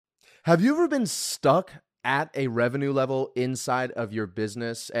Have you ever been stuck at a revenue level inside of your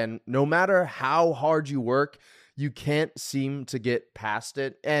business, and no matter how hard you work, you can't seem to get past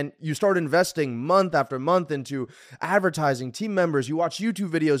it? And you start investing month after month into advertising, team members, you watch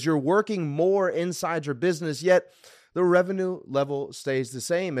YouTube videos, you're working more inside your business, yet the revenue level stays the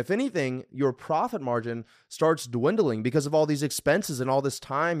same. If anything, your profit margin starts dwindling because of all these expenses and all this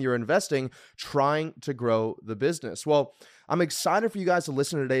time you're investing trying to grow the business. Well, I'm excited for you guys to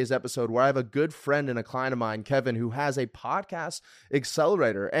listen to today's episode where I have a good friend and a client of mine, Kevin, who has a podcast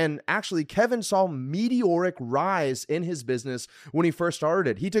accelerator. And actually, Kevin saw meteoric rise in his business when he first started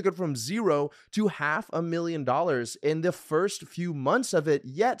it. He took it from zero to $500,000 in the first few months of it,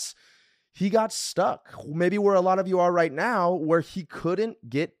 yet he got stuck, maybe where a lot of you are right now, where he couldn't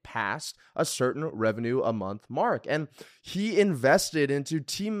get past a certain revenue a month mark. And he invested into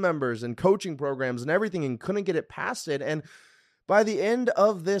team members and coaching programs and everything and couldn't get it past it. And by the end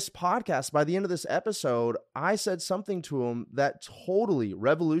of this podcast, by the end of this episode, I said something to him that totally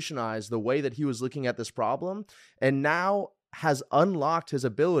revolutionized the way that he was looking at this problem and now has unlocked his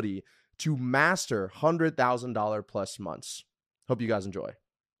ability to master $100,000 plus months. Hope you guys enjoy.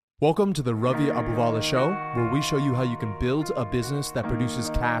 Welcome to the Ravi Abuvala Show, where we show you how you can build a business that produces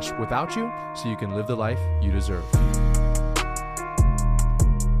cash without you so you can live the life you deserve.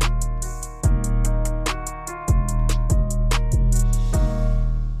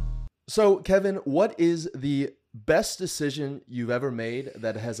 So, Kevin, what is the best decision you've ever made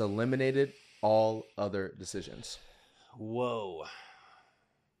that has eliminated all other decisions? Whoa.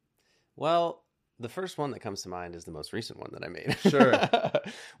 Well, the first one that comes to mind is the most recent one that I made. Sure.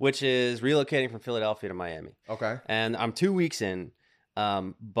 Which is relocating from Philadelphia to Miami. Okay. And I'm 2 weeks in,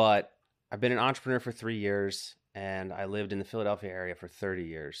 but I've been an entrepreneur for 3 years, and I lived in the Philadelphia area for 30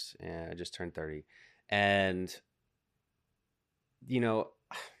 years. And I just turned 30. And,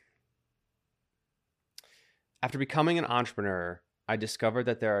 after becoming an entrepreneur, I discovered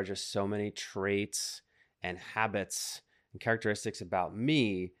that there are just so many traits and habits and characteristics about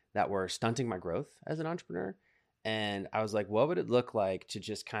me that were stunting my growth as an entrepreneur. And I was like, what would it look like to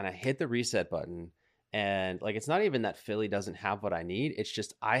just kind of hit the reset button? And it's not even that Philly doesn't have what I need. It's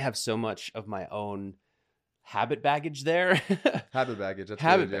just, I have so much of my own habit baggage there. Habit baggage. That's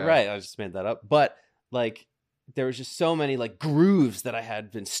habit, good, yeah. Right. I just made that up. But there was just so many grooves that I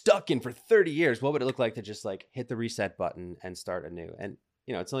had been stuck in for 30 years. What would it look like to just hit the reset button and start anew? And,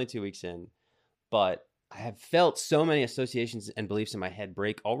 it's only 2 weeks in, but I have felt so many associations and beliefs in my head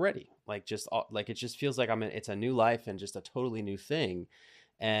break already. It just feels like it's a new life and just a totally new thing.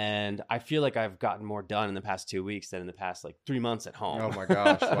 And I feel like I've gotten more done in the past 2 weeks than in the past 3 months at home. Oh my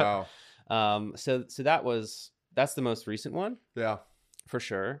gosh. Wow. So that's the most recent one. Yeah, for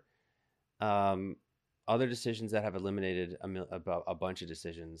sure. Other decisions that have eliminated a bunch of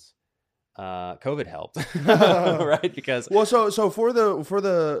decisions. COVID helped, right? Because so for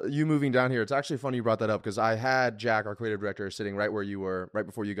the you moving down here, it's actually funny you brought that up because I had Jack, our creative director, sitting right where you were right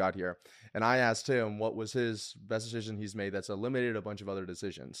before you got here, and I asked him what was his best decision he's made that's eliminated a bunch of other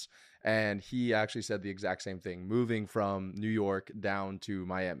decisions, and he actually said the exact same thing, moving from New York down to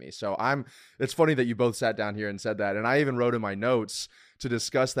Miami. So it's funny that you both sat down here and said that, and I even wrote in my notes to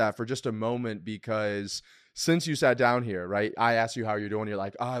discuss that for just a moment because since you sat down here, right, I asked you how you're doing. You're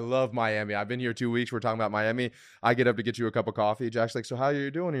like, oh, I love Miami. I've been here 2 weeks. We're talking about Miami. I get up to get you a cup of coffee. Jack's like, so how are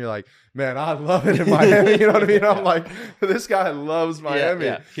you doing? And you're like, man, I love it in Miami. You know what I mean? I'm like, this guy loves Miami.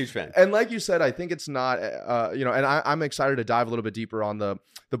 Yeah, huge fan. And like you said, I think it's not, and I'm excited to dive a little bit deeper on the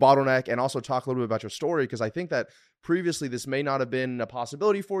bottleneck and also talk a little bit about your story because I think that previously this may not have been a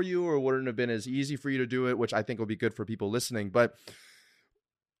possibility for you or wouldn't have been as easy for you to do it, which I think will be good for people listening. But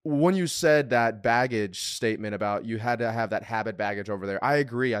when you said that baggage statement about you had to have that habit baggage over there, I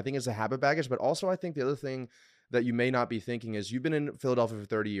agree. I think it's a habit baggage, but also I think the other thing that you may not be thinking is you've been in Philadelphia for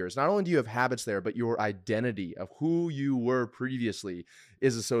 30 years. Not only do you have habits there, but your identity of who you were previously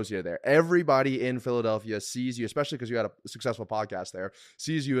is associated there. Everybody in Philadelphia sees you, especially because you had a successful podcast there,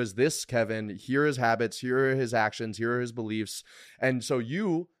 sees you as this Kevin. Here are his habits, here are his actions, here are his beliefs. And so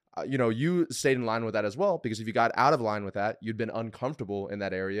you stayed in line with that as well, because if you got out of line with that, you'd been uncomfortable in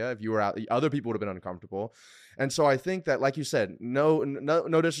that area. If you were out, other people would have been uncomfortable. And so I think that, like you said, no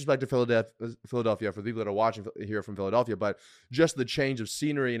disrespect to Philadelphia for the people that are watching here from Philadelphia, but just the change of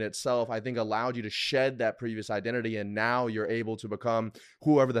scenery in itself, I think allowed you to shed that previous identity. And now you're able to become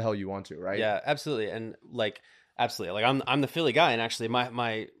whoever the hell you want to, right? Yeah, absolutely. And Absolutely. Like I'm the Philly guy, and actually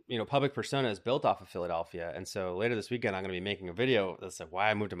my public persona is built off of Philadelphia. And so later this weekend I'm going to be making a video that's like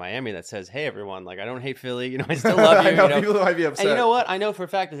why I moved to Miami that says, "Hey everyone, like I don't hate Philly, I still love you." I know people might be upset. And you know what? I know for a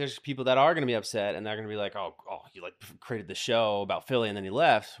fact that there's people that are going to be upset, and they're going to be like, "Oh, you like created the show about Philly and then you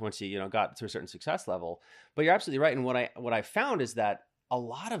left once you got to a certain success level." But you're absolutely right. And what I found is that a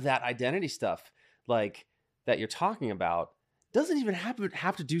lot of that identity stuff, like that you're talking about, doesn't even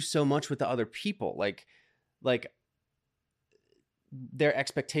have to do so much with the other people. Like their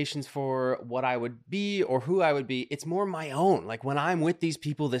expectations for what I would be or who I would be. It's more my own. Like when I'm with these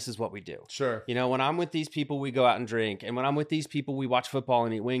people, this is what we do. Sure. When I'm with these people, we go out and drink. And when I'm with these people, we watch football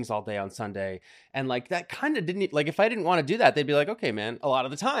and eat wings all day on Sunday. And like that kind of didn't, like if I didn't want to do that, they'd be like, okay, man, a lot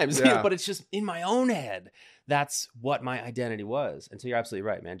of the times. Yeah. But it's just in my own head. That's what my identity was. And so you're absolutely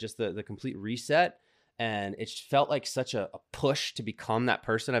right, man. Just the complete reset. And it felt like such a push to become that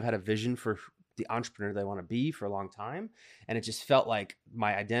person. I've had a vision for the entrepreneur that I want to be for a long time. And it just felt like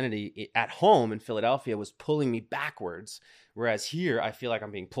my identity at home in Philadelphia was pulling me backwards. Whereas here, I feel like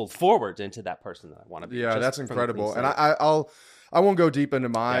I'm being pulled forwards into that person that I want to be. Yeah, that's incredible. And I won't go deep into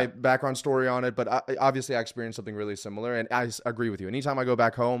my background story on it, but obviously I experienced something really similar. And I agree with you. Anytime I go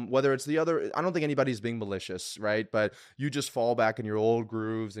back home, whether it's I don't think anybody's being malicious, right? But you just fall back in your old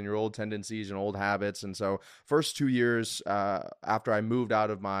grooves and your old tendencies and old habits. And so first 2 years after I moved out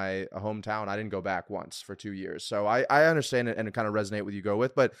of my hometown, I didn't go back once for 2 years. So I understand it and kind of resonate with you go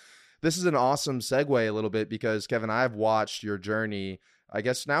with. But this is an awesome segue a little bit because, Kevin, I've watched your journey, I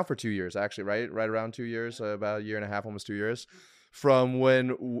guess now for 2 years, actually, right? Right around 2 years, about a year and a half, almost 2 years. From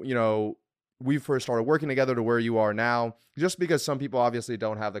when, we first started working together to where you are now, just because some people obviously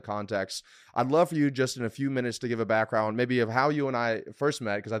don't have the context. I'd love for you just in a few minutes to give a background maybe of how you and I first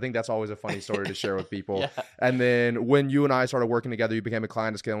met, because I think that's always a funny story to share with people. Yeah. And then when you and I started working together, you became a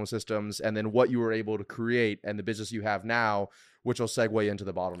client of Scaling Systems, and then what you were able to create and the business you have now, which will segue into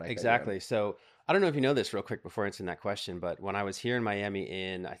the bottleneck. Exactly. So I don't know if you know this real quick before answering that question, but when I was here in Miami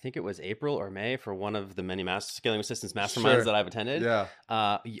in, I think it was April or May for one of the many Scaling Assistance masterminds that I've attended. Yeah.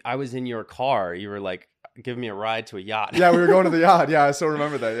 I was in your car. You were like giving me a ride to a yacht. Yeah, we were going to the yacht. Yeah, I still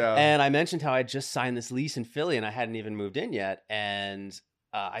remember that. Yeah. And I mentioned how I just signed this lease in Philly and I hadn't even moved in yet. And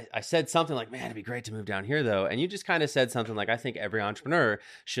I said something like, man, it'd be great to move down here though. And you just kind of said something like, I think every entrepreneur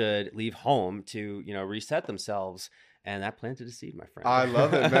should leave home to, reset themselves. And that planted a seed, my friend. I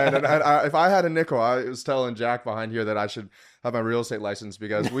love it, man. And if I had a nickel, I was telling Jack behind here that I should have my real estate license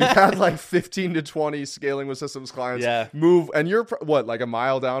because we've had like 15 to 20 Scaling with Systems clients move. And you're what, like a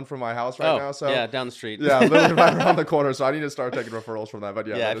mile down from my house right now? So yeah, down the street. Yeah, literally right around the corner. So I need to start taking referrals from that. But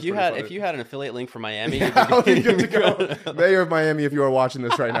yeah, if you had an affiliate link for Miami, I'll be good to go. Mayor of Miami, if you are watching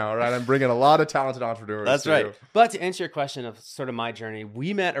this right now, all right? I'm bringing a lot of talented entrepreneurs. That's right. You. But to answer your question of sort of my journey,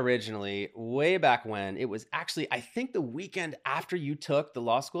 we met originally way back when. It was actually, I think, the weekend after you took the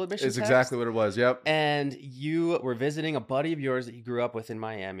law school admission test. It's exactly what it was. Yep. And you were visiting a buddy of yours that you grew up with in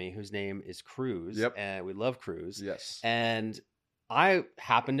Miami, whose name is Cruz. Yep. And we love Cruz. Yes. And I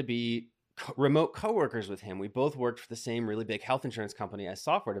happened to be remote coworkers with him. We both worked for the same really big health insurance company as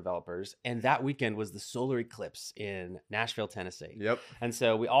software developers. And that weekend was the solar eclipse in Nashville, Tennessee. Yep. And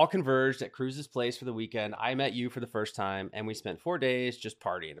so we all converged at Cruz's place for the weekend. I met you for the first time and we spent 4 days just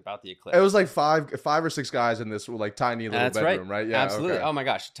partying about the eclipse. It was like five or six guys in this like tiny little bedroom, right? Yeah, absolutely. Okay. Oh my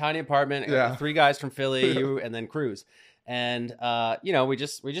gosh. Tiny apartment. Yeah. 3 guys from Philly, you and then Cruz. And, we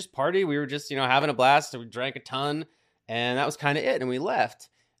just party. We were just, having a blast. So we drank a ton and that was kind of it. And we left.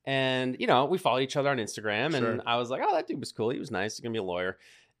 And, we followed each other on Instagram and I was like, oh, that dude was cool. He was nice. He's going to be a lawyer.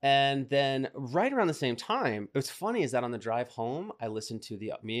 And then right around the same time, what's funny is that on the drive home, I listened to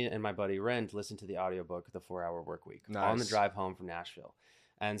me and my buddy Ren listened to the audiobook, The 4-Hour Workweek, on the drive home from Nashville.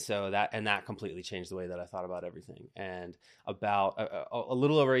 And so that completely changed the way that I thought about everything. And about a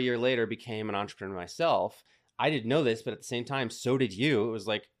little over a year later, became an entrepreneur myself. I didn't know this, but at the same time, so did you. It was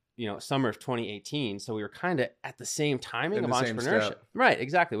like, summer of 2018. So we were kind of at the same timing of entrepreneurship. Right,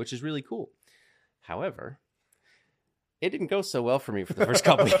 exactly, which is really cool. However, it didn't go so well for me for the first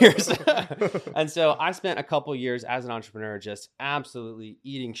couple of years. And so I spent a couple of years as an entrepreneur just absolutely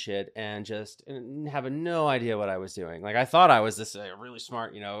eating shit and just having no idea what I was doing. Like I thought I was this really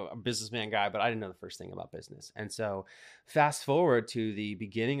smart, businessman guy, but I didn't know the first thing about business. And so fast forward to the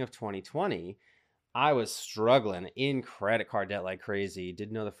beginning of 2020, I was struggling in credit card debt like crazy.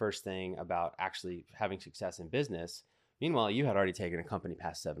 Didn't know the first thing about actually having success in business. Meanwhile, you had already taken a company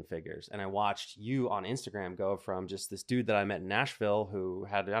past 7 figures. And I watched you on Instagram go from just this dude that I met in Nashville who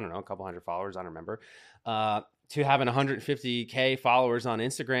had, I don't know, a couple hundred followers, I don't remember, to having 150K followers on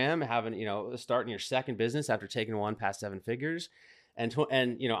Instagram, having, starting your second business after taking one past 7 figures.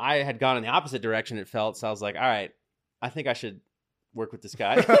 And you know, I had gone in the opposite direction, it felt. So I was like, all right, I think I should work with this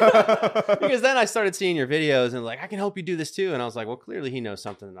guy. Because then I started seeing your videos and like, I can help you do this too. And I was like, well, clearly he knows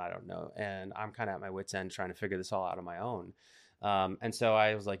something that I don't know. And I'm kind of at my wit's end trying to figure this all out on my own. And so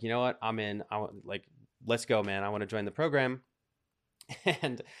I was like, you know what, I'm in. Let's go, man. I want to join the program.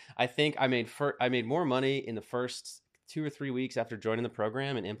 And I think I made more money in the first 2 or 3 weeks after joining the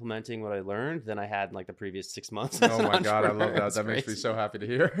program and implementing what I learned than I had in like the previous 6 months. Oh my God, I love that. That makes me so happy to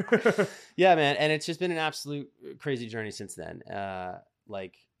hear. Yeah, man. And it's just been an absolute crazy journey since then.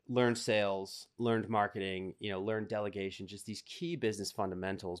 Like learned sales, learned marketing, you know, learned delegation, just these key business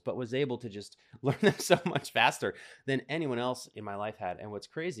fundamentals, but was able to just learn them so much faster than anyone else in my life had. And what's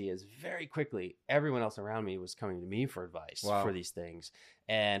crazy is very quickly, everyone else around me was coming to me for advice for these things.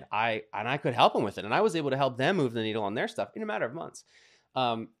 And I could help them with it. And I was able to help them move the needle on their stuff in a matter of months.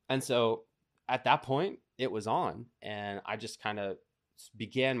 And so at that point it was on, and I just kind of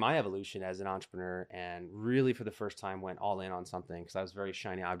began my evolution as an entrepreneur and really for the first time went all in on something, because I was very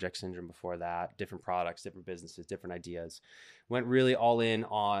shiny object syndrome before that. Different products, different businesses, different ideas. Went really all in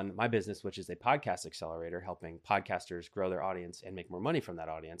on my business, which is a podcast accelerator, helping podcasters grow their audience and make more money from that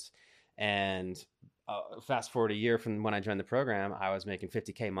audience. And fast forward a year from when I joined the program, I was making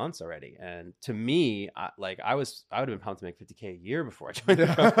 50K months already. And to me, I would have been pumped to make 50K a year before I joined the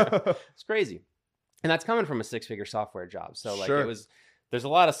program. It's crazy. And that's coming from a 6-figure software job. So like there's a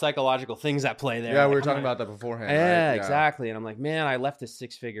lot of psychological things at play there. Yeah, like, we were talking about that beforehand. Yeah, right? Exactly. And I'm like, man, I left this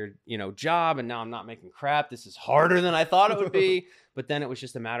 6-figure, job, and now I'm not making crap. This is harder than I thought it would be. But then it was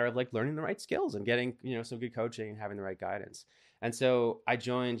just a matter of like learning the right skills and getting, some good coaching and having the right guidance. And so I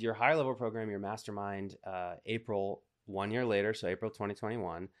joined your high level program, your mastermind, April 1 year later. So April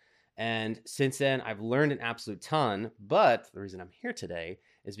 2021. And since then I've learned an absolute ton, but the reason I'm here today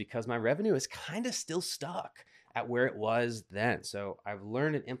is because my revenue is kind of still stuck at where it was then. So I've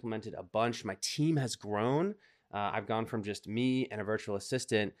learned and implemented a bunch. My team has grown. I've gone from just me and a virtual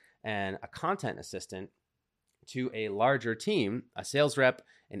assistant and a content assistant to a larger team, a sales rep,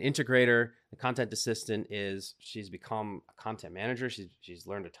 an integrator. The content assistant she's become a content manager. She's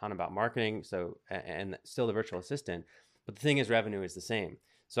learned a ton about marketing. So, and still the virtual assistant. But the thing is, revenue is the same.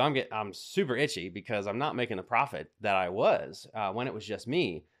 So I'm super itchy because I'm not making the profit that I was when it was just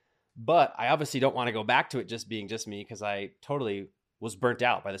me. But I obviously don't want to go back to it just being just me, because I totally was burnt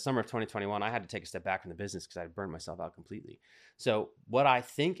out. By the summer of 2021, I had to take a step back from the business because I had burned myself out completely. So what I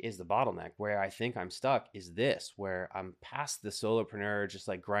think is the bottleneck, where I think I'm stuck, is this, where I'm past the solopreneur, just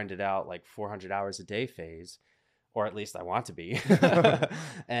like grinded out like 400 hours a day phase, or at least I want to be.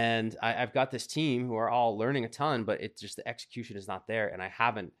 And I've got this team who are all learning a ton, but it's just the execution is not there. And I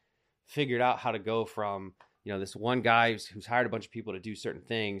haven't figured out how to go from this one guy who's hired a bunch of people to do certain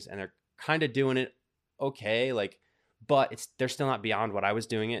things, and they're kind of doing it okay, like, but they're still not beyond what I was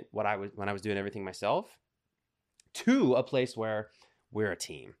doing when I was doing everything myself, to a place where we're a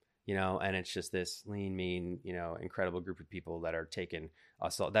team, and it's just this lean, mean, incredible group of people that are taking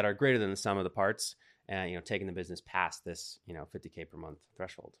us all, that are greater than the sum of the parts, and taking the business past this, 50K per month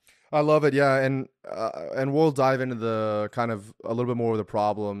threshold. I love it. Yeah. And we'll dive into the kind of a little bit more of the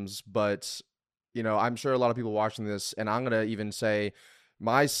problems, but I'm sure a lot of people watching this, and I'm going to even say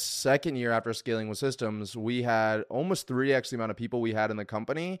my second year after scaling with systems, we had almost 3x the amount of people we had in the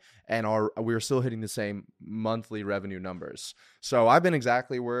company, and we were still hitting the same monthly revenue numbers. So I've been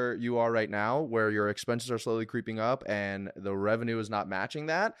exactly where you are right now, where your expenses are slowly creeping up and the revenue is not matching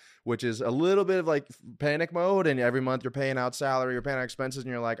that, which is a little bit of like panic mode. And every month you're paying out salary, you're paying out expenses,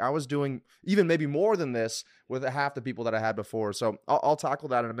 and you're like, I was doing even maybe more than this with half the people that I had before. So I'll tackle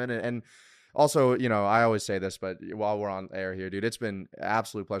that in a minute. And also, I always say this, but while we're on air here, dude, it's been an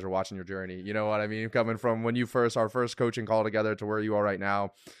absolute pleasure watching your journey. You know what I mean? Coming from when our first coaching call together to where you are right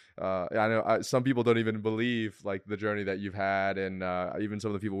now. I know some people don't even believe like the journey that you've had, and even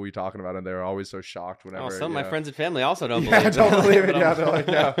some of the people we're talking about, and they're always so shocked whenever. Some of my friends and family also don't believe it. Don't believe it. Yeah, they're like,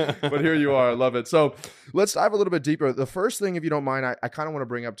 yeah. But here you are. I love it. So let's dive a little bit deeper. The first thing, if you don't mind, I kind of want to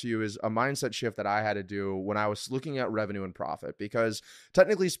bring up to you is a mindset shift that I had to do when I was looking at revenue and profit, because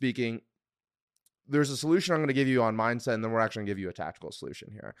technically speaking, there's a solution I'm going to give you on mindset, and then we're actually going to give you a tactical solution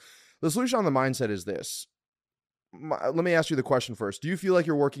here. The solution on the mindset is this. Let me ask you the question first. Do you feel like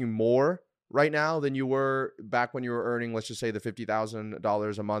you're working more right now than you were back when you were earning, let's just say, the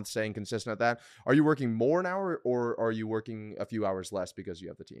 $50,000 a month, staying consistent at that? Are you working more now, or are you working a few hours less because you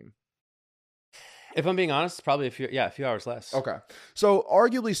have the team? If I'm being honest, probably a few hours less. Okay. So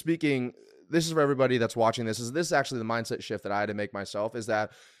arguably speaking, this is for everybody that's watching this. This is actually the mindset shift that I had to make myself, is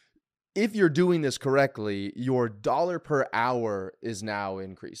that if you're doing this correctly, your dollar per hour is now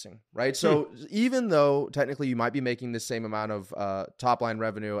increasing, right? So even though technically you might be making the same amount of top line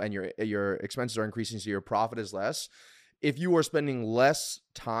revenue and your expenses are increasing, so your profit is less, if you are spending less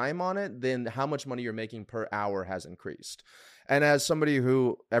time on it, then how much money you're making per hour has increased. And as somebody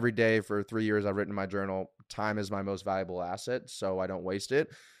who every day for 3 years I've written in my journal, time is my most valuable asset, so I don't waste it.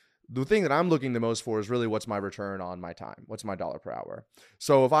 The thing that I'm looking the most for is really what's my return on my time? What's my dollar per hour?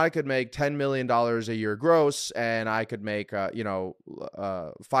 So if I could make $10 million a year gross and I could make,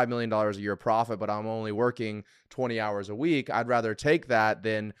 $5 million a year profit, but I'm only working 20 hours a week, I'd rather take that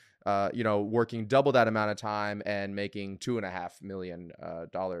than, working double that amount of time and making $2.5 million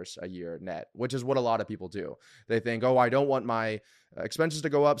a year net, which is what a lot of people do. They think, oh, I don't want my expenses to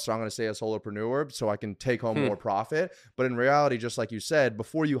go up, so I'm going to stay a solopreneur so I can take home more profit. But in reality, just like you said,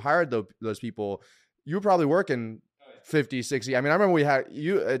 before you hired those people, you were probably working 50, 60. I mean, I remember we had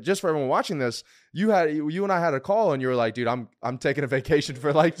you, just for everyone watching this, you and I had a call and you were like, dude, I'm taking a vacation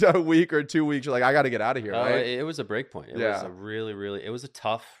for like a week or 2 weeks. You're like, I got to get out of here. Right? It was a break point. It was a really, it was a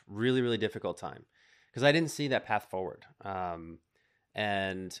tough, really, really difficult time because I didn't see that path forward.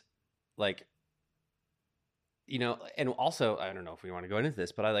 And like, and also, I don't know if we want to go into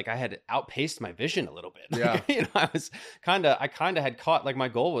this, but I had outpaced my vision a little bit. Yeah. I kind of had caught, like my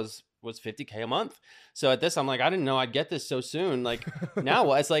goal was $50K a month. So at this, I'm like, I didn't know I'd get this so soon. Like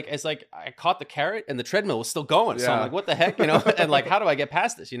now it's like I caught the carrot and the treadmill was still going. So I'm like, what the heck, and like, how do I get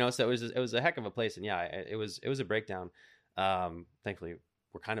past this? So it was a heck of a place. And yeah, it was a breakdown. Thankfully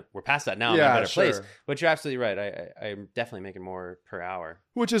we're past that now. Yeah, in a better place. sure. But you're absolutely right. I'm definitely making more per hour.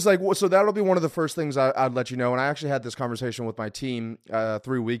 Which is like, so that'll be one of the first things I'd let you know. And I actually had this conversation with my team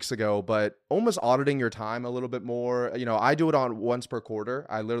 3 weeks ago, but almost auditing your time a little bit more. I do it on once per quarter.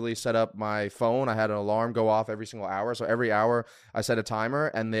 I literally set up my phone. I had an alarm go off every single hour. So every hour I set a timer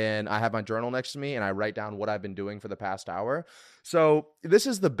and then I have my journal next to me and I write down what I've been doing for the past hour. So this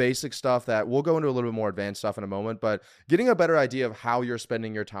is the basic stuff that we'll go into a little bit more advanced stuff in a moment, but getting a better idea of how you're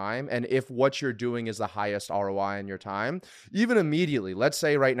spending your time and if what you're doing is the highest ROI in your time, even immediately. Let's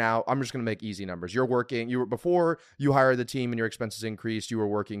say right now, I'm just going to make easy numbers. Before you hired the team and your expenses increased, you were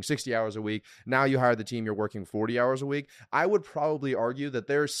working 60 hours a week. Now you hired the team, you're working 40 hours a week. I would probably argue that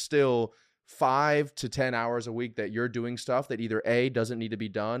there's still 5 to 10 hours a week that you're doing stuff that either A, doesn't need to be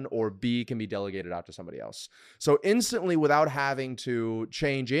done, or B, can be delegated out to somebody else. So instantly, without having to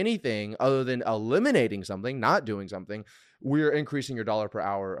change anything other than eliminating something, not doing something, we're increasing your dollar per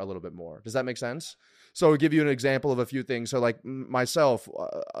hour a little bit more. Does that make sense? So I'll give you an example of a few things. So like myself,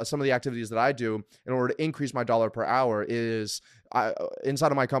 some of the activities that I do in order to increase my dollar per hour is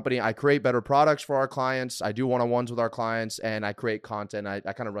inside of my company, I create better products for our clients. I do one-on-ones with our clients and I create content. I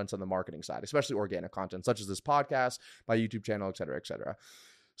kind of run some of the marketing side, especially organic content, such as this podcast, my YouTube channel, et cetera, et cetera.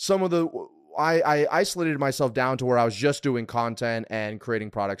 I isolated myself down to where I was just doing content and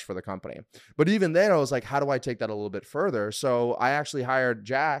creating products for the company. But even then I was like, how do I take that a little bit further? So I actually hired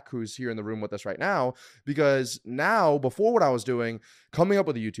Jack, who's here in the room with us right now, because now before what I was doing, coming up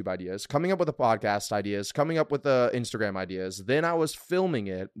with the YouTube ideas, coming up with the podcast ideas, coming up with the Instagram ideas, then I was filming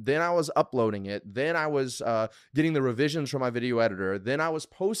it, then I was uploading it, then I was getting the revisions from my video editor, then I was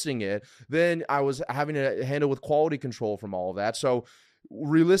posting it, then I was having to handle with quality control from all of that. So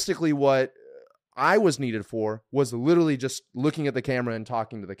realistically, what I was needed for was literally just looking at the camera and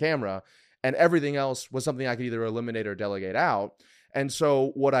talking to the camera, and everything else was something I could either eliminate or delegate out. And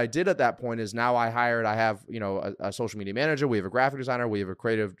so what I did at that point is now I have, a social media manager, we have a graphic designer, we have a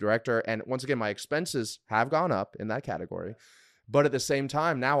creative director. And once again, my expenses have gone up in that category. But at the same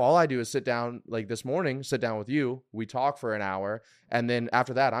time, now all I do is sit down, like this morning, sit down with you, we talk for an hour. And then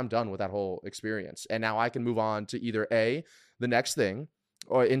after that, I'm done with that whole experience. And now I can move on to either A, the next thing,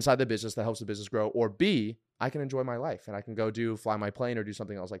 or inside the business that helps the business grow, or B, I can enjoy my life and I can go fly my plane or do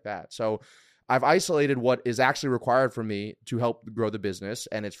something else like that. So I've isolated what is actually required for me to help grow the business.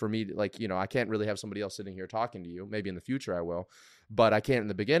 And it's for me, I can't really have somebody else sitting here talking to you. Maybe in the future I will, but I can't in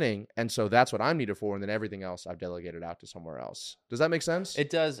the beginning. And so that's what I'm needed for. And then everything else I've delegated out to somewhere else. Does that make sense? It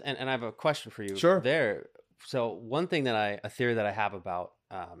does. And I have a question for you. Sure. There. So one thing a theory that I have about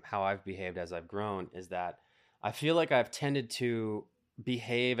how I've behaved as I've grown is that I feel like I've tended to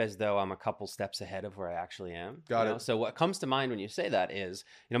behave as though I'm a couple steps ahead of where I actually am. Got it. So what comes to mind when you say that is,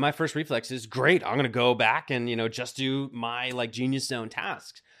 my first reflex is great. I'm going to go back and, just do my genius zone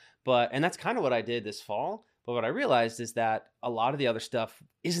tasks. And that's kind of what I did this fall. But what I realized is that a lot of the other stuff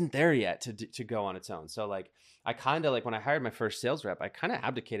isn't there yet to go on its own. So I kind of when I hired my first sales rep, I kind of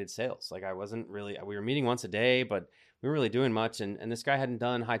abdicated sales. I wasn't really, we were meeting once a day, but we weren't really doing much. And this guy hadn't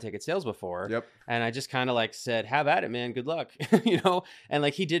done high ticket sales before. Yep. And I just kind of like said, have at it, man. Good luck. And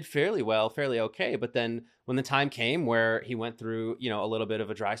like he did fairly well, fairly okay. But then when the time came where he went through, a little bit of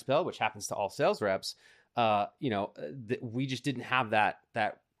a dry spell, which happens to all sales reps, we just didn't have that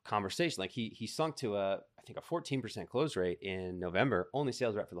conversation. Like he sunk to I think a 14% close rate in November, only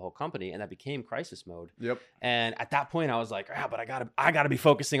sales rep for the whole company. And that became crisis mode. Yep. And at that point I was like, but I gotta be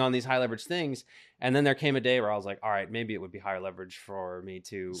focusing on these high leverage things. And then there came a day where I was like, all right, maybe it would be higher leverage for me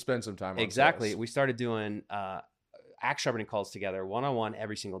to spend some time on exactly. sales. We started doing, axe sharpening calls together one-on-one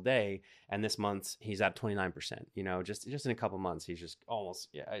every single day. And this month he's at 29%, just in a couple months, he's just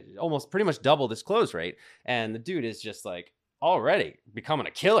almost pretty much doubled his close rate. And the dude is just like, already becoming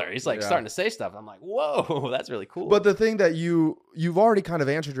a killer. He's like starting to say stuff. I'm like, whoa, that's really cool. But the thing that you've already kind of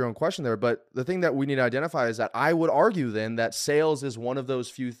answered your own question there, but the thing that we need to identify is that I would argue then that sales is one of those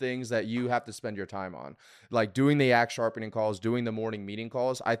few things that you have to spend your time on. Like doing the axe sharpening calls, doing the morning meeting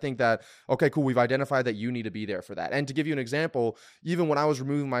calls. I think that, okay, cool, we've identified that you need to be there for that. And to give you an example, even when I was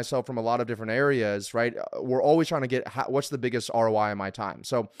removing myself from a lot of different areas, right, we're always trying to get what's the biggest ROI in my time.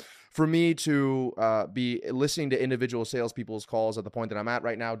 So for me to be listening to individual salespeople's calls at the point that I'm at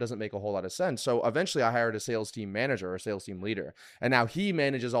right now doesn't make a whole lot of sense. So eventually I hired a sales team manager or a sales team leader. And now he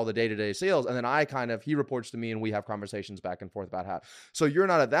manages all the day-to-day sales. And then he reports to me and we have conversations back and forth about how. So you're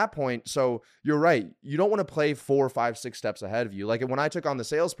not at that point. So you're right. You don't want to play 4, 5, 6 steps ahead of you. Like when I took on the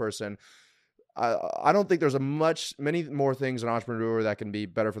salesperson, I don't think there's many more things an entrepreneur that can be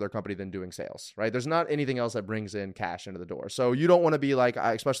better for their company than doing sales, right? There's not anything else that brings in cash into the door. So you don't want to be like,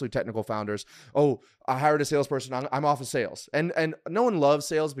 especially technical founders, oh, I hired a salesperson, I'm off of sales. And no one loves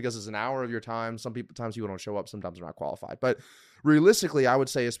sales because it's an hour of your time. Sometimes people don't show up, sometimes they're not qualified. But realistically, I would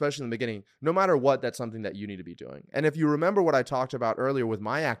say, especially in the beginning, no matter what, that's something that you need to be doing. And if you remember what I talked about earlier with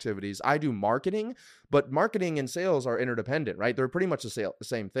my activities, I do marketing, but marketing and sales are interdependent, right? They're pretty much the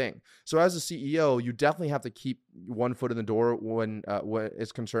same thing. So as a CEO, you definitely have to keep one foot in the door when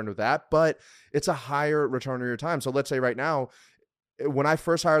it's concerned with that, but it's a higher return on your time. So let's say right now, when I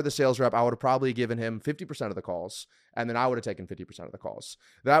first hired the sales rep, I would have probably given him 50% of the calls, and then I would have taken 50% of the calls.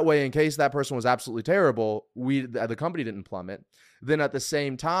 That way, in case that person was absolutely terrible, the company didn't plummet. Then at the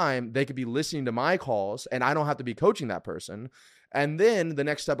same time, they could be listening to my calls, and I don't have to be coaching that person. And then the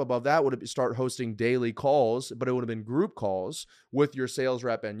next step above that would start hosting daily calls, but it would have been group calls with your sales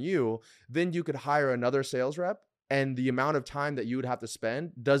rep and you. Then you could hire another sales rep, and the amount of time that you would have to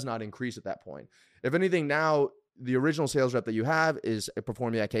spend does not increase at that point. If anything, now the original sales rep that you have is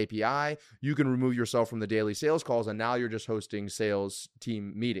performing at KPI. You can remove yourself from the daily sales calls, and now you're just hosting sales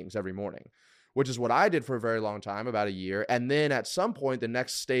team meetings every morning, which is what I did for a very long time, about a year. And then at some point, the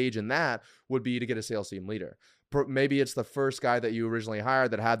next stage in that would be to get a sales team leader. Maybe it's the first guy that you originally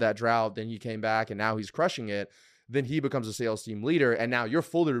hired that had that drought, then he came back and now he's crushing it. Then he becomes a sales team leader, and now you're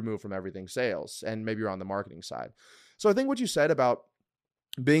fully removed from everything sales, and maybe you're on the marketing side. So I think what you said about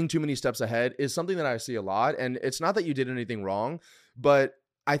being too many steps ahead is something that I see a lot. And it's not that you did anything wrong, but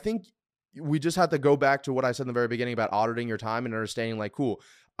I think we just have to go back to what I said in the very beginning about auditing your time and understanding, like, cool,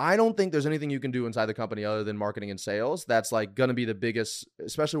 I don't think there's anything you can do inside the company other than marketing and sales that's like going to be the biggest,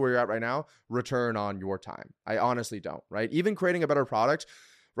 especially where you're at right now, return on your time. I honestly don't, right? Even creating a better product.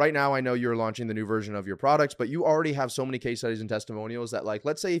 Right now, I know you're launching the new version of your products, but you already have so many case studies and testimonials that, like,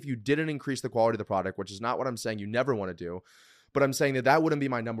 let's say if you didn't increase the quality of the product, which is not what I'm saying you never want to do, but I'm saying that wouldn't be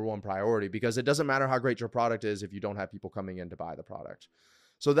my number one priority, because it doesn't matter how great your product is if you don't have people coming in to buy the product.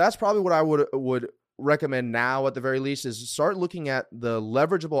 So that's probably what I would recommend now, at the very least, is start looking at the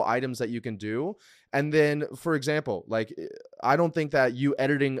leverageable items that you can do. And then, for example, like, I don't think that you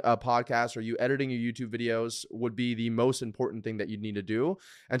editing a podcast or you editing your YouTube videos would be the most important thing that you need to do.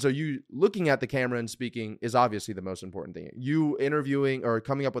 And so you looking at the camera and speaking is obviously the most important thing. You interviewing or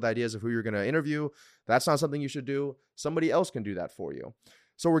coming up with ideas of who you're going to interview, that's not something you should do. Somebody else can do that for you.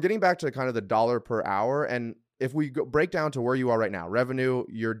 So we're getting back to kind of the dollar per hour. And if we break down to where you are right now, revenue,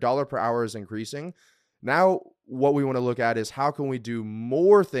 your dollar per hour is increasing. Now, what we want to look at is how can we do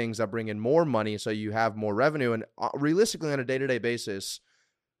more things that bring in more money so you have more revenue? And realistically, on a day-to-day basis,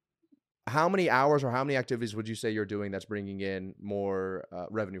 how many hours or how many activities would you say you're doing that's bringing in more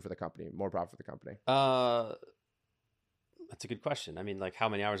revenue for the company, more profit for the company? That's a good question. I mean, like, how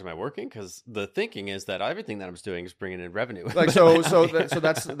many hours am I working? Because the thinking is that everything that I'm doing is bringing in revenue. Like, so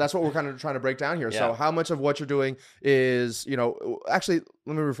that's what we're kind of trying to break down here. Yeah. So how much of what you're doing is, actually,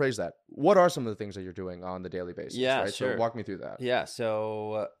 let me rephrase that. What are some of the things that you're doing on the daily basis? Yeah, right? sure. So walk me through that. Yeah.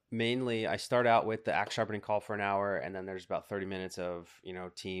 So mainly I start out with the axe sharpening call for an hour, and then there's about 30 minutes of,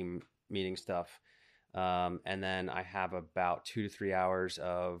 team meeting stuff. And then I have about 2 to 3 hours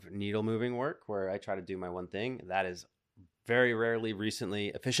of needle moving work where I try to do my one thing. That is very rarely recently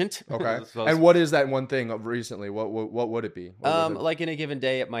efficient. Okay. And what is that one thing of recently? What would it be? Like in a given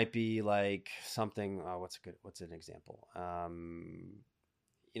day, it might be like something. What's an example?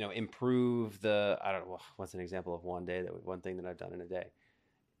 Improve I don't know. What's an example of one thing that I've done in a day?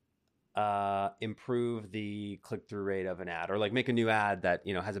 Improve the click-through rate of an ad, or like make a new ad that,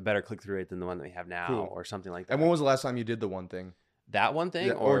 has a better click-through rate than the one that we have now, Cool. or something like that. And when was the last time you did the one thing? That one thing?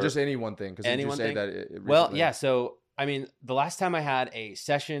 Yeah, or just any one thing? Because any you one say thing? that it recently? Well, yeah. So, I mean, the last time I had a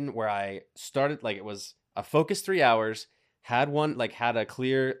session where I started, like, it was a focused 3 hours, had a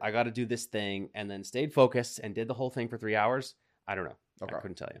clear, I got to do this thing, and then stayed focused and did the whole thing for 3 hours. I don't know. Okay. I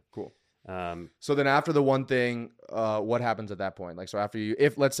couldn't tell you. Cool. So then after the one thing, what happens at that point? Like, so after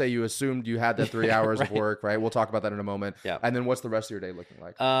if let's say you assumed you had that 3 hours right. of work, right? We'll talk about that in a moment. Yeah. And then what's the rest of your day looking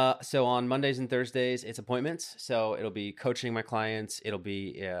like? So on Mondays and Thursdays, it's appointments. So it'll be coaching my clients. It'll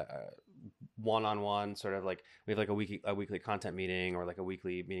be one-on-one, sort of like we have like a weekly content meeting, or like a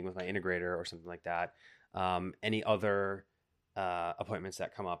weekly meeting with my integrator or something like that. Any other appointments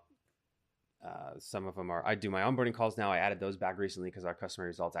that come up. Some of them I do my onboarding calls now. I added those back recently because our customer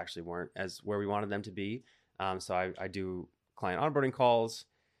results actually weren't as where we wanted them to be. So I do client onboarding calls.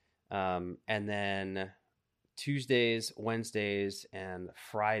 And then Tuesdays, Wednesdays, and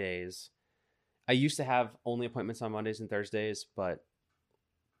Fridays. I used to have only appointments on Mondays and Thursdays, but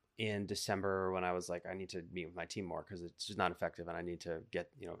in December, when I was like, I need to meet with my team more because it's just not effective, and I need to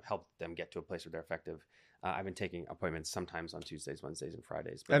help them get to a place where they're effective. I've been taking appointments sometimes on Tuesdays, Wednesdays, and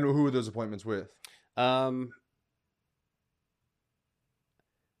Fridays. And who are those appointments with?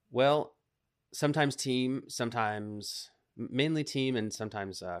 Well, sometimes team, mainly team, and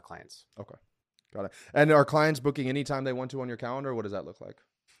sometimes clients. Okay. Got it. And are clients booking anytime they want to on your calendar? What does that look like?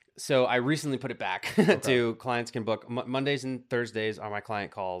 So I recently put it back to clients can book. Mondays and Thursdays are my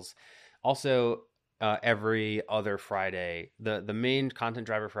client calls. Also, every other Friday, the main content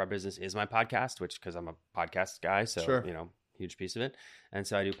driver for our business is my podcast, because I'm a podcast guy, so sure. Huge piece of it. And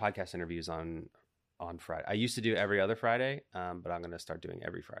so I do podcast interviews on Friday. I used to do every other Friday, but I'm going to start doing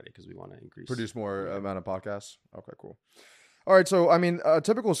every Friday because we want to produce more amount of podcasts. Okay, cool. All right. So, I mean, a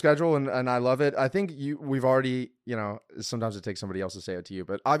typical schedule, and I love it. I think we've already, sometimes it takes somebody else to say it to you,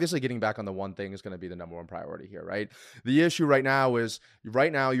 but obviously getting back on the one thing is going to be the number one priority here, right? The issue right now is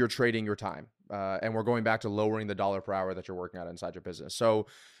you're trading your time, and we're going back to lowering the dollar per hour that you're working at inside your business. So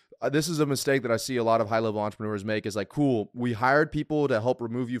this is a mistake that I see a lot of high-level entrepreneurs make, is like, cool, we hired people to help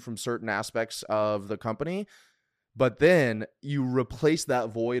remove you from certain aspects of the company, but then you replace that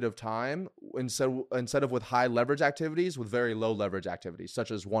void of time instead of with high leverage activities with very low leverage activities,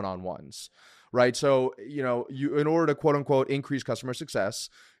 such as one-on-ones, right? So, you, in order to quote unquote increase customer success,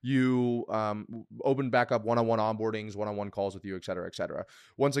 you open back up one-on-one onboardings, one-on-one calls with you, et cetera, et cetera.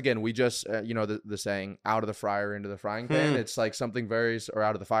 Once again, we just, the saying, out of the fryer into the frying pan. It's like something or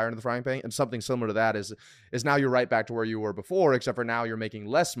out of the fire into the frying pan. And something similar to that is now you're right back to where you were before, except for now you're making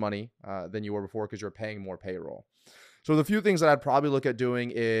less money than you were before because you're paying more payroll. So the few things that I'd probably look at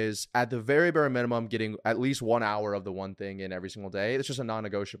doing is, at the very bare minimum, getting at least 1 hour of the one thing in every single day. It's just a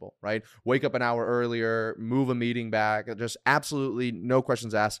non-negotiable, right? Wake up an hour earlier, move a meeting back, just absolutely no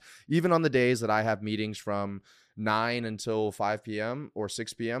questions asked. Even on the days that I have meetings from 9 until 5 p.m. or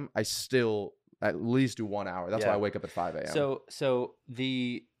 6 p.m., I still at least do 1 hour. That's why I wake up at 5 a.m. Well,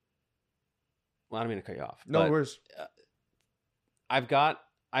 I don't mean to cut you off. No worries.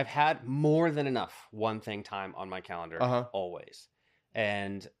 I've had more than enough one thing time on my calendar always.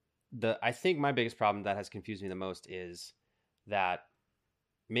 And I think my biggest problem that has confused me the most is that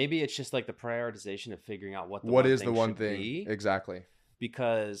maybe it's just like the prioritization of figuring out what is the one thing be. Exactly.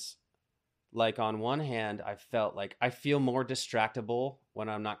 Because like on one hand, I felt like I feel more distractible when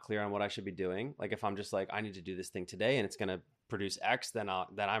I'm not clear on what I should be doing. Like if I'm just like, I need to do this thing today and it's going to produce X, then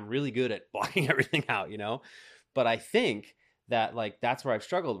I'm really good at blocking everything out, But I think that like that's where I've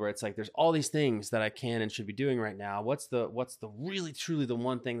struggled, where it's like there's all these things that I can and should be doing right now. What's the really truly the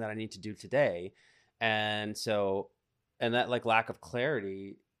one thing that I need to do today? And that like lack of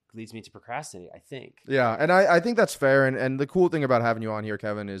clarity leads me to procrastinate, I think. Yeah, and I think that's fair. And the cool thing about having you on here,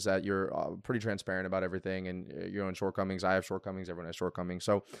 Kevin, is that you're pretty transparent about everything and your own shortcomings. I have shortcomings. Everyone has shortcomings.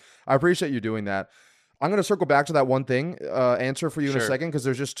 So I appreciate you doing that. I'm going to circle back to that one thing answer for you in a second, because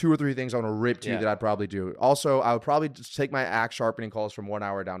there's just 2 or 3 things I want to rip to you that I'd probably do. Also, I would probably just take my axe sharpening calls from 1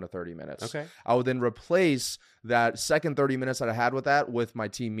 hour down to 30 minutes. Okay. I would then replace that second 30 minutes that I had with that with my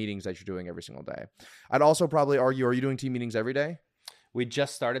team meetings that you're doing every single day. I'd also probably argue, are you doing team meetings every day? We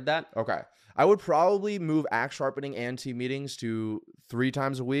just started that. Okay. I would probably move axe sharpening and team meetings to 3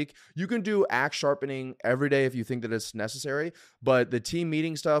 times a week. You can do axe sharpening every day if you think that it's necessary, but the team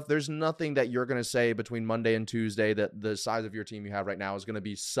meeting stuff, there's nothing that you're going to say between Monday and Tuesday that the size of your team you have right now is going to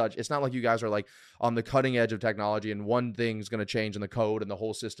be such. It's not like you guys are like on the cutting edge of technology and one thing's going to change in the code and the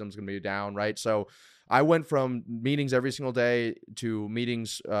whole system's going to be down, right? So I went from meetings every single day to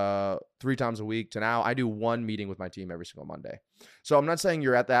meetings 3 times a week to now I do 1 meeting with my team every single Monday. So I'm not saying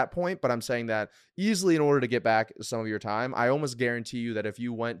you're at that point, but I'm saying that easily in order to get back some of your time, I almost guarantee you that if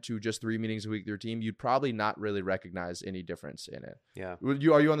you went to just 3 meetings a week with your team, you'd probably not really recognize any difference in it. Yeah.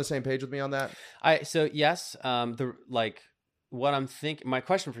 Are you on the same page with me on that? So yes, what I'm thinking, my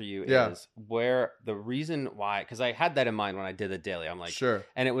question for you is where the reason why, because I had that in mind when I did the daily. I'm like, sure.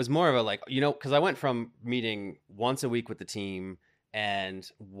 And it was more of a like, because I went from meeting once a week with the team and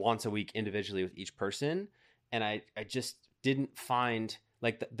once a week individually with each person. And I just didn't find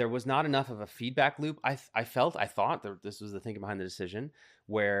like there was not enough of a feedback loop. I thought this was the thinking behind the decision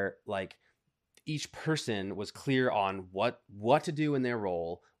where like each person was clear on what to do in their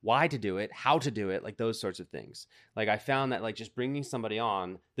role, why to do it, how to do it, like those sorts of things. Like I found that like just bringing somebody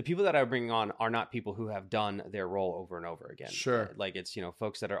on, the people that I bring on are not people who have done their role over and over again. Sure. Like it's,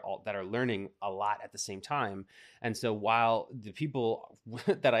 folks that are learning a lot at the same time. And so while the people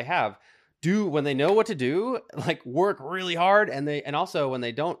that I have do when they know what to do, like work really hard, and also when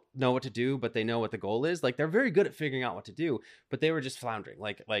they don't know what to do, but they know what the goal is, like they're very good at figuring out what to do, but they were just floundering.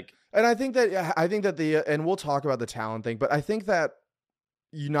 Like, and I think that and we'll talk about the talent thing, but I think that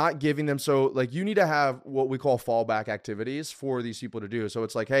you're not giving them, so like you need to have what we call fallback activities for these people to do. So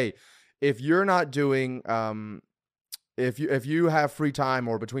it's like, hey, if you're not doing, if you have free time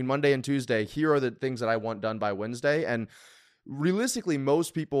or between Monday and Tuesday, here are the things that I want done by Wednesday. And realistically,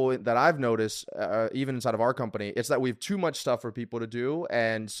 most people that I've noticed, even inside of our company, it's that we have too much stuff for people to do.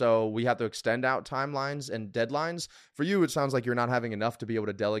 And so we have to extend out timelines and deadlines. For you, it sounds like you're not having enough to be able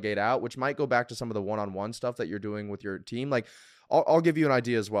to delegate out, which might go back to some of the one-on-one stuff that you're doing with your team. Like, I'll give you an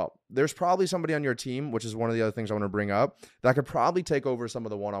idea as well. There's probably somebody on your team, which is one of the other things I want to bring up, that could probably take over some of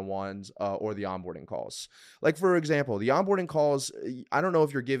the one-on-ones or the onboarding calls. Like, for example, the onboarding calls, I don't know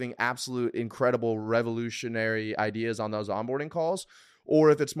if you're giving absolute incredible revolutionary ideas on those onboarding calls,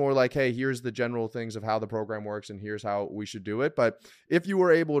 or if it's more like, hey, here's the general things of how the program works and here's how we should do it. But if you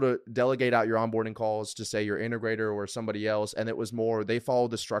were able to delegate out your onboarding calls to, say, your integrator or somebody else, and it was more, they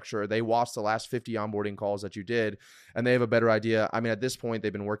followed the structure, they watched the last 50 onboarding calls that you did, and they have a better idea. I mean, at this point,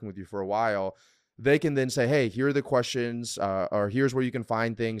 they've been working with you for a while. They can then say, hey, here are the questions, or here's where you can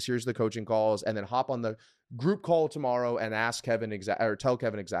find things, here's the coaching calls, and then hop on the group call tomorrow and ask Kevin or tell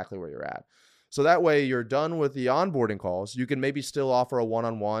Kevin exactly where you're at. So that way you're done with the onboarding calls. You can maybe still offer a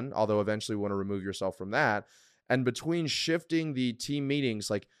one-on-one, although eventually you want to remove yourself from that. And between shifting the team meetings,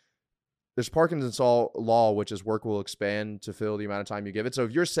 like there's Parkinson's law, which is work will expand to fill the amount of time you give it. So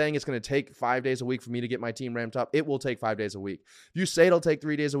if you're saying it's going to take 5 days a week for me to get my team ramped up, it will take 5 days a week. If you say it'll take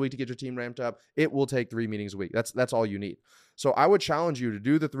 3 days a week to get your team ramped up, it will take 3 meetings a week. That's all you need. So I would challenge you to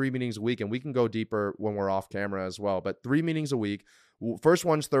do the 3 meetings a week, and we can go deeper when we're off camera as well. But 3 meetings a week. First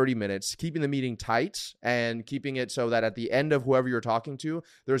one's 30 minutes, keeping the meeting tight and keeping it so that at the end of whoever you're talking to,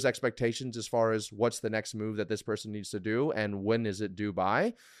 there's expectations as far as what's the next move that this person needs to do and when is it due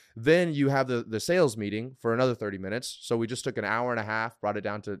by. Then you have the sales meeting for another 30 minutes. So we just took an hour and a half, brought it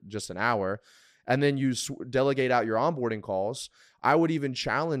down to just an hour. And then you delegate out your onboarding calls. I would even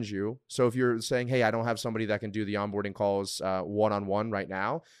challenge you. So if you're saying, hey, I don't have somebody that can do the onboarding calls one-on-one right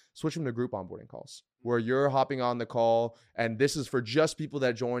now, switch them to group onboarding calls where you're hopping on the call. And this is for just people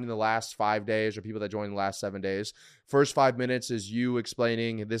that joined in the last 5 days or people that joined in the last 7 days. First 5 minutes is you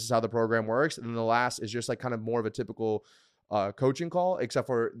explaining this is how the program works. And then the last is just like kind of more of a typical coaching call, except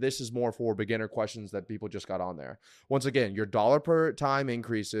for this is more for beginner questions that people just got on there. Once again, your dollar per time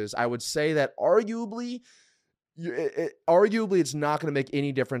increases. I would say that arguably it's not going to make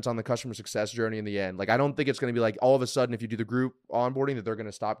any difference on the customer success journey in the end. Like, I don't think it's going to be like all of a sudden, if you do the group onboarding, that they're going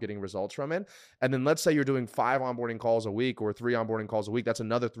to stop getting results from it. And then let's say you're doing 5 onboarding calls a week or 3 onboarding calls a week. That's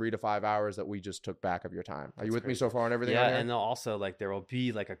another 3 to 5 hours that we just took back of your time. Are you with me so far on everything? Yeah. And they'll also like, there will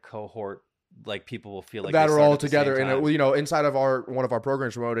be like a cohort, like people will feel like that are all together in inside of one of our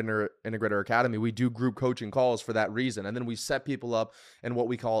programs, Remote Integrator Academy, we do group coaching calls for that reason. And then we set people up in what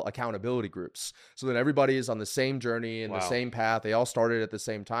we call accountability groups. So that everybody is on the same journey and the same path. They all started at the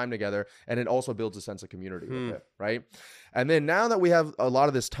same time together. And it also builds a sense of community with it. Right. And then now that we have a lot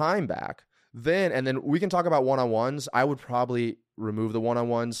of this time back, then we can talk about one-on-ones. I would probably remove the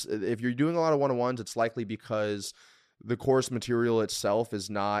one-on-ones. If you're doing a lot of one-on-ones, it's likely because the course material itself is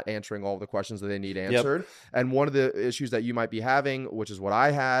not answering all the questions that they need answered. And one of the issues that you might be having, which is what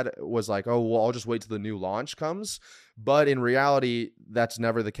I had, was like, oh, well, I'll just wait till the new launch comes. But in reality, that's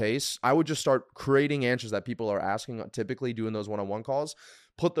never the case. I would just start creating answers that people are asking, typically doing those one-on-one calls.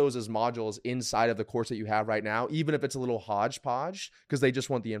 Put those as modules inside of the course that you have right now, even if it's a little hodgepodge, because they just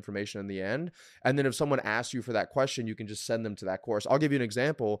want the information in the end. And then if someone asks you for that question, you can just send them to that course. I'll give you an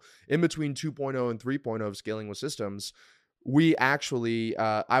example. In between 2.0 and 3.0 of Scaling with Systems, we actually,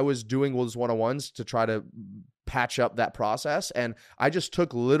 I was doing those one-on-ones to try to patch up that process. And I just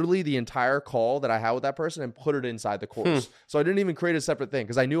took literally the entire call that I had with that person and put it inside the course. So I didn't even create a separate thing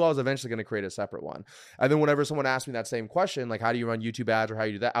because I knew I was eventually going to create a separate one. And then whenever someone asked me that same question, like, how do you run YouTube ads or how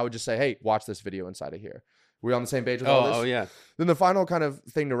you do that? I would just say, hey, watch this video inside of here. We on the same page with all this? Oh, yeah. Then the final kind of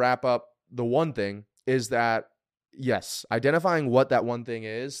thing to wrap up the one thing is that, yes, identifying what that one thing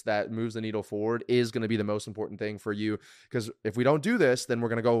is that moves the needle forward is going to be the most important thing for you. Because if we don't do this, then we're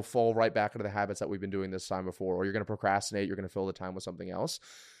going to fall right back into the habits that we've been doing this time before, or you're going to procrastinate. You're going to fill the time with something else.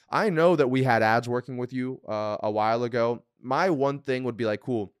 I know that we had ads working with you a while ago. My one thing would be like,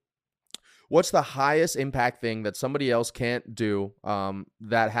 cool, what's the highest impact thing that somebody else can't do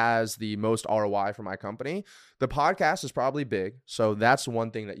that has the most ROI for my company? The podcast is probably big. So that's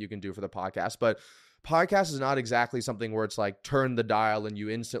one thing that you can do for the podcast. But podcast is not exactly something where it's like turn the dial and you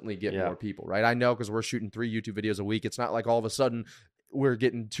instantly get more people, right? I know because we're shooting 3 YouTube videos a week. It's not like all of a sudden we're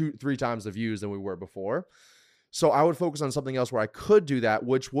getting 2-3 times the views than we were before. So I would focus on something else where I could do that,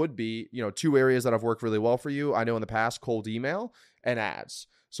 which would be, 2 areas that have worked really well for you. I know in the past, cold email and ads.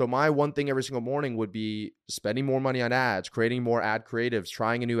 So my one thing every single morning would be spending more money on ads, creating more ad creatives,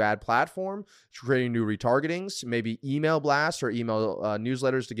 trying a new ad platform, creating new retargetings, maybe email blasts or email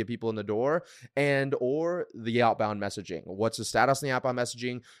newsletters to get people in the door, and or the outbound messaging. What's the status on the outbound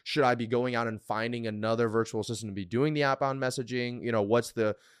messaging? Should I be going out and finding another virtual assistant to be doing the outbound messaging? What's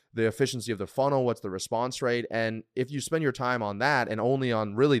the efficiency of the funnel? What's the response rate? And if you spend your time on that and only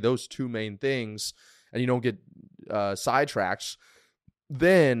on really those 2 main things, and you don't get sidetracked,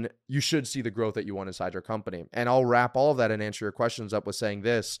 then you should see the growth that you want inside your company. And I'll wrap all of that and answer your questions up with saying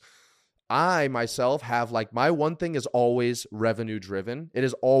this. I myself have my one thing is always revenue driven. It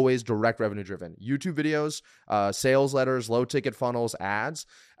is always direct revenue driven. YouTube videos, sales letters, low ticket funnels, ads.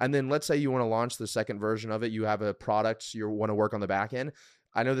 And then let's say you want to launch the second version of it. You have a product you want to work on the back end.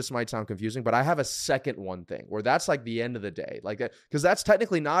 I know this might sound confusing, but I have a second one thing where that's like the end of the day, because that's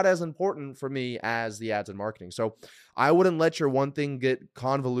technically not as important for me as the ads and marketing. So I wouldn't let your one thing get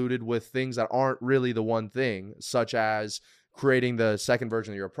convoluted with things that aren't really the one thing, such as creating the second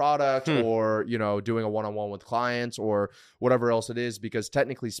version of your product or, doing a one-on-one with clients or whatever else it is, because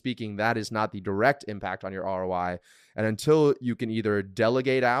technically speaking, that is not the direct impact on your ROI. And until you can either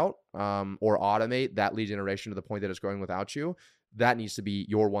delegate out or automate that lead generation to the point that it's growing without you, that needs to be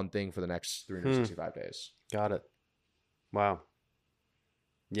your one thing for the next 365 days. Got it. Wow.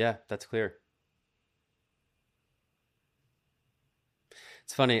 Yeah, that's clear.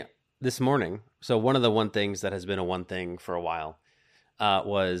 It's funny, this morning, so one of the one things that has been a one thing for a while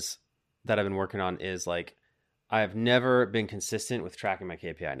was that I've been working on is I have never been consistent with tracking my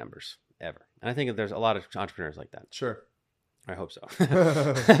KPI numbers ever. And I think that there's a lot of entrepreneurs like that. Sure. I hope so.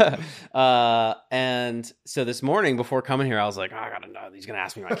 And so this morning before coming here, I was like, I gotta know. He's going to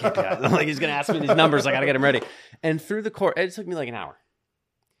ask me my KPI. He's going to ask me these numbers. I got to get him ready. And through the course, it took me an hour.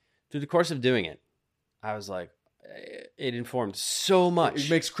 Through the course of doing it, I was like, it informed so much. It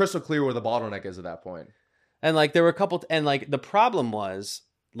makes crystal clear where the bottleneck is at that point. And there were a couple, and the problem was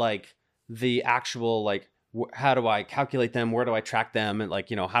the actual, how do I calculate them? Where do I track them? And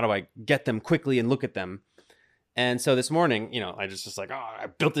how do I get them quickly and look at them? And so this morning, I just I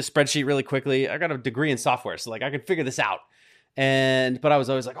built this spreadsheet really quickly. I got a degree in software, so I could figure this out. But I was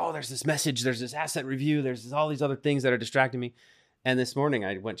always there's this message, there's this asset review, there's all these other things that are distracting me. And this morning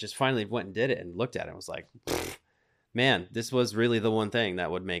I finally went and did it and looked at it and was like, man, this was really the one thing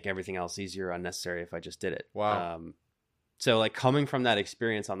that would make everything else easier or unnecessary if I just did it. Wow. So coming from that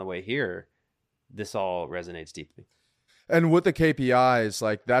experience on the way here, this all resonates deeply. And with the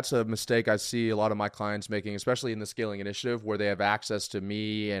KPIs, that's a mistake I see a lot of my clients making, especially in the scaling initiative, where they have access to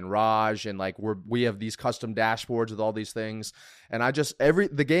me and Raj, and we have these custom dashboards with all these things. And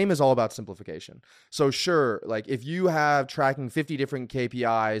the game is all about simplification. So sure, if you have tracking 50 different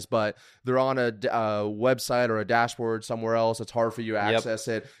KPIs, but they're on a website or a dashboard somewhere else, it's hard for you to access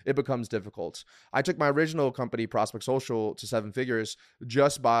it. It becomes difficult. I took my original company, Prospect Social, to 7 figures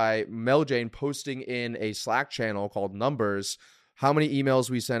just by Mel Jane posting in a Slack channel called Numbers how many emails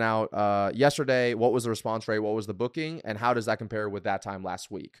we sent out yesterday, what was the response rate, what was the booking, and how does that compare with that time last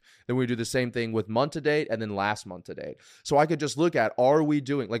week? Then we do the same thing with month to date and then last month to date. So I could just look at, are we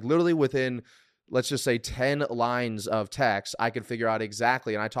doing, like literally within, let's just say 10 lines of text, I could figure out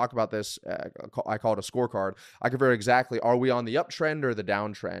exactly, and I talk about this, I call it a scorecard. I can figure exactly, are we on the uptrend or the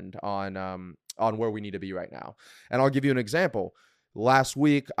downtrend on where we need to be right now? And I'll give you an example. Last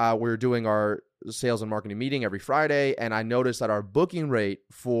week, we were doing our sales and marketing meeting every Friday, and I noticed that our booking rate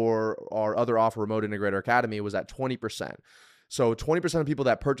for our other offer, Remote Integrator Academy, was at 20%. So 20% of people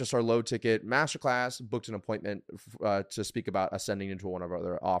that purchased our low ticket masterclass booked an appointment to speak about ascending into one of our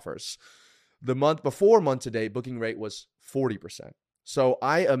other offers. The month before month to date, booking rate was 40%. So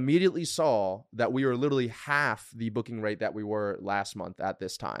I immediately saw that we were literally half the booking rate that we were last month at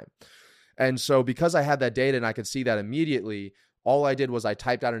this time. And so because I had that data and I could see that immediately, all I did was I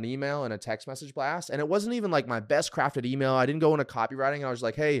typed out an email and a text message blast. And it wasn't even like my best crafted email. I didn't go into copywriting. I was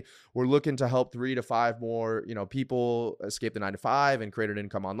like, hey, we're looking to help 3 to 5 more, people escape the 9 to 5 and create an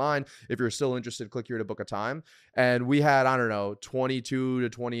income online. If you're still interested, click here to book a time. And we had, 22 to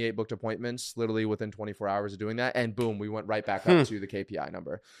 28 booked appointments, literally within 24 hours of doing that. And boom, we went right back up to the KPI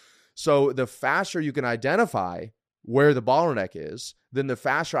number. So the faster you can identify where the bottleneck is, then the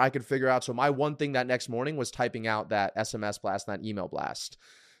faster I could figure out. So my one thing that next morning was typing out that SMS blast, that email blast.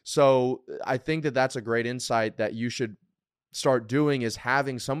 So I think that that's a great insight that you should start doing, is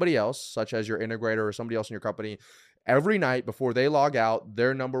having somebody else, such as your integrator or somebody else in your company, every night before they log out,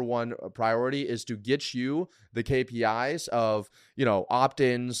 their number one priority is to get you the KPIs of,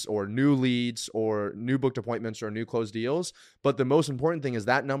 opt-ins or new leads or new booked appointments or new closed deals. But the most important thing is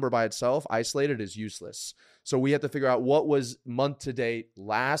that number by itself, isolated, is useless. So we have to figure out what was month to date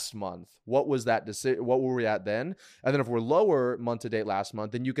last month. What was that decision? What were we at then? And then if we're lower month to date last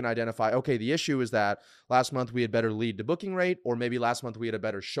month, then you can identify, okay, the issue is that last month we had better lead to booking rate, or maybe last month we had a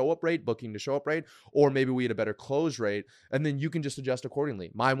better show up rate, booking to show up rate, or maybe we had a better close rate. And then you can just adjust accordingly.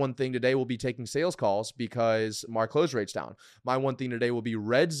 My one thing today will be taking sales calls because my close rate's down. My one thing today will be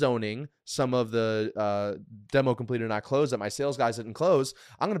red zoning some of the demo completed and not closed that my sales guys didn't close.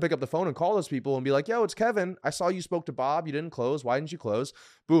 I'm going to pick up the phone and call those people and be like, yo, it's Kevin. I saw you spoke to Bob. You didn't close. Why didn't you close?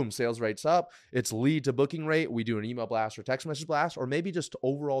 Boom, sales rate's up. It's lead to booking rate. We do an email blast or text message blast, or maybe just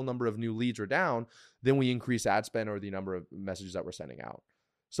overall number of new leads are down. Then we increase ad spend or the number of messages that we're sending out.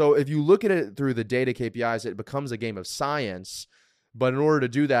 So if you look at it through the data KPIs, it becomes a game of science. But in order to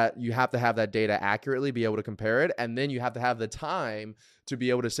do that, you have to have that data accurately, be able to compare it. And then you have to have the time to be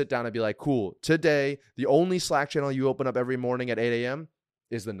able to sit down and be like, cool, today, the only Slack channel you open up every morning at 8 a.m.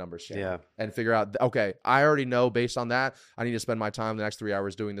 is the numbers channel. Yeah. And figure out, okay, I already know based on that, I need to spend my time the next 3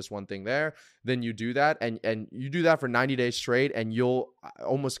 hours doing this one thing there. Then you do that, and you do that for 90 days straight, and you'll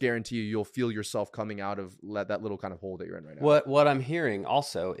almost guarantee you'll feel yourself coming out of that little kind of hole that you're in right now. What I'm hearing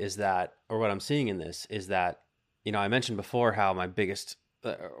also is that, or what I'm seeing in this is that, I mentioned before how my biggest,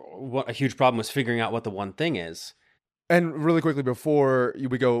 a huge problem was figuring out what the one thing is. And really quickly before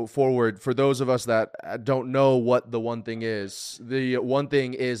we go forward, for those of us that don't know what the one thing is, the one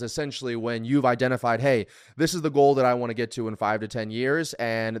thing is essentially when you've identified, hey, this is the goal that I want to get to in 5 to 10 years,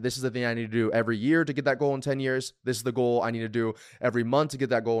 and this is the thing I need to do every year to get that goal in 10 years. This is the goal I need to do every month to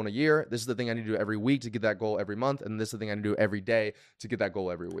get that goal in a year. This is the thing I need to do every week to get that goal every month, and this is the thing I need to do every day to get that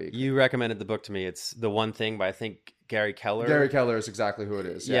goal every week. You recommended the book to me. It's The One Thing by, I think, Gary Keller. Gary Keller is exactly who it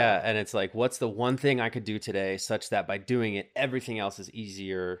is. Yeah, and it's like, what's the one thing I could do today such that by doing it, everything else is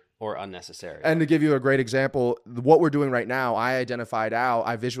easier or unnecessary? And to give you a great example, what we're doing right now, I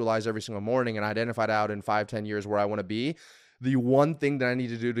visualize every single morning and identified out in 5-10 years where I want to be. The one thing that I need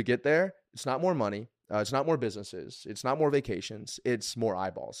to do to get there, it's not more money. It's not more businesses. It's not more vacations. It's more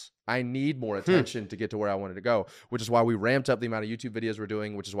eyeballs. I need more attention to get to where I wanted to go, which is why we ramped up the amount of YouTube videos we're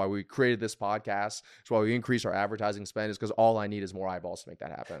doing, which is why we created this podcast. It's why we increased our advertising spend, is because all I need is more eyeballs to make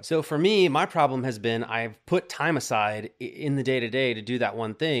that happen. So for me, my problem has been I've put time aside in the day-to-day to do that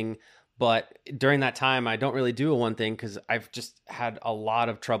one thing. But during that time, I don't really do a one thing because I've just had a lot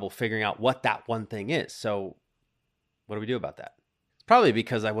of trouble figuring out what that one thing is. So what do we do about that? Probably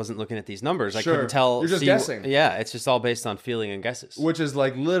because I wasn't looking at these numbers. I couldn't tell. You're just guessing. Yeah, it's just all based on feeling and guesses. Which is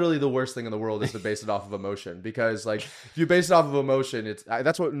like literally the worst thing in the world, is to base it off of emotion. Because like if you base it off of emotion,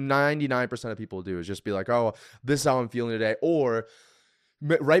 that's what 99% of people do, is just be like, oh, this is how I'm feeling today. Or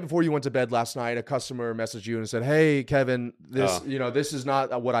right before you went to bed last night, a customer messaged you and said, "Hey, Kevin, this is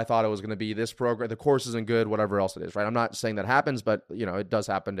not what I thought it was going to be. This program, the course isn't good, whatever else it is," right? I'm not saying that happens, but it does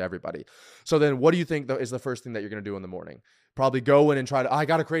happen to everybody. So then what do you think is the first thing that you're going to do in the morning? Probably go in and try to, I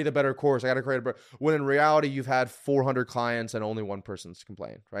got to create a better course. I got to create a better, when in reality, you've had 400 clients and only one person's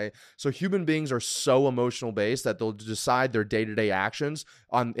complained, right? So human beings are so emotional based that they'll decide their day-to-day actions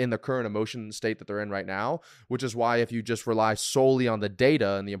in the current emotion state that they're in right now, which is why if you just rely solely on the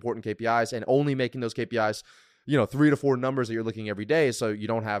data and the important KPIs and only making those KPIs, 3 to 4 numbers that you're looking every day, so you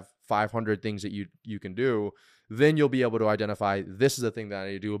don't have 500 things that you can do, then you'll be able to identify, this is the thing that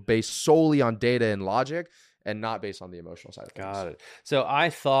I need to do based solely on data and logic, and not based on the emotional side of things. Got it. So I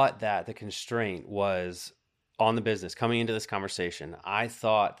thought that the constraint was on the business. Coming into this conversation, I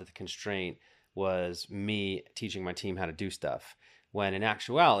thought that the constraint was me teaching my team how to do stuff, when in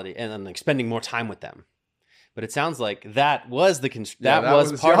actuality, and then like spending more time with them. But it sounds like that was the that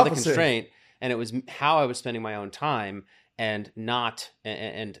was part of the constraint, and it was how I was spending my own time, and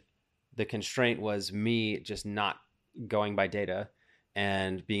the constraint was me just not going by data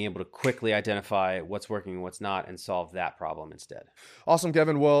and being able to quickly identify what's working and what's not and solve that problem instead. Awesome,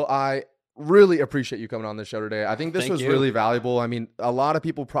 Kevin. Well, I really appreciate you coming on the show today. I think this was really valuable. I mean, a lot of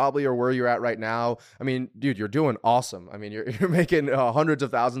people probably are where you're at right now. I mean, dude, you're doing awesome. I mean, you're making hundreds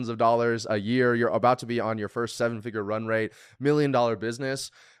of thousands of dollars a year. You're about to be on your first 7-figure run rate, $1 million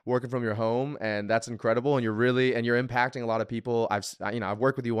business, working from your home, and that's incredible. And you're impacting a lot of people. I've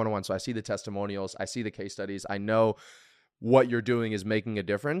worked with you one-on-one, so I see the testimonials, I see the case studies, I know what you're doing is making a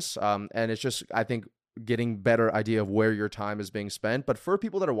difference. And it's just, I think, getting better idea of where your time is being spent. But for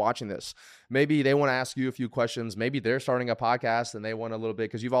people that are watching this, maybe they want to ask you a few questions. Maybe they're starting a podcast and they want a little bit,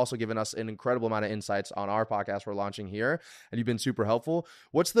 because you've also given us an incredible amount of insights on our podcast we're launching here, and you've been super helpful.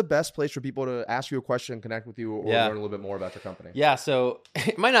 What's the best place for people to ask you a question, connect with you, or learn a little bit more about your company? Yeah, so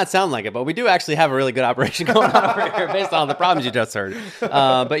it might not sound like it, but we do actually have a really good operation going on over here based on the problems you just heard.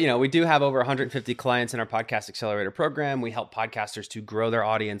 But we do have over 150 clients in our Podcast Accelerator program. We help podcasters to grow their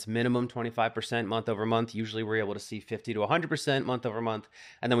audience minimum 25% month over month. Usually we're able to see 50 to 100% month over month.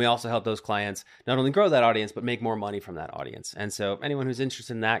 And then we also help those clients not only grow that audience, but make more money from that audience. And so anyone who's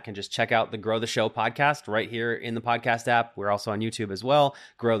interested in that can just check out the Grow the Show podcast right here in the podcast app. We're also on YouTube as well,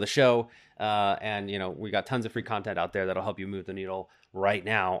 Grow the Show. And we got tons of free content out there that'll help you move the needle right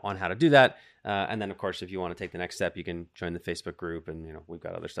now on how to do that. And then, of course, if you want to take the next step, you can join the Facebook group, and we've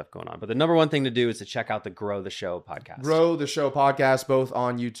got other stuff going on. But the number one thing to do is to check out the Grow the Show podcast. Grow the Show podcast, both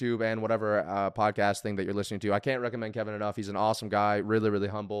on YouTube and whatever podcast thing that you're listening to. I can't recommend Kevin enough. He's an awesome guy, really, really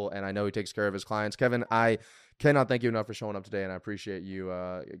humble, and I know he takes care of his clients. Kevin, I cannot thank you enough for showing up today, and I appreciate you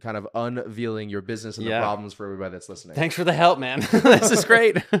kind of unveiling your business and the problems for everybody that's listening. Thanks for the help, man. This is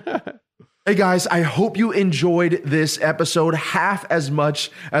great. Hey guys, I hope you enjoyed this episode half as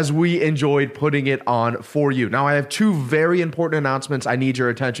much as we enjoyed putting it on for you. Now, I have 2 very important announcements I need your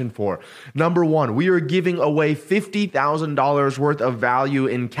attention for. Number 1, we are giving away $50,000 worth of value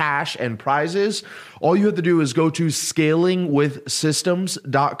in cash and prizes. All you have to do is go to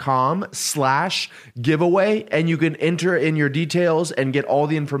scalingwithsystems.com/giveaway, and you can enter in your details and get all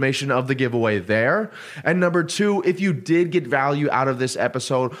the information of the giveaway there. And number 2, if you did get value out of this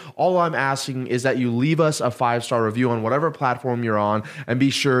episode, all I'm asking is that you leave us a 5-star review on whatever platform you're on, and be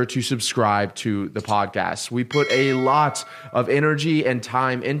sure to subscribe to the podcast. We put a lot of energy and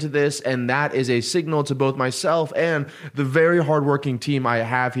time into this, and that is a signal to both myself and the very hardworking team I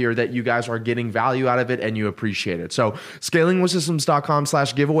have here that you guys are getting value out of it and you appreciate it. So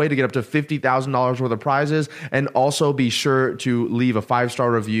scalingwithsystems.com/giveaway to get up to $50,000 worth of prizes, and also be sure to leave a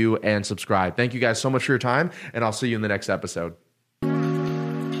 5-star review and subscribe. Thank you guys so much for your time, and I'll see you in the next episode.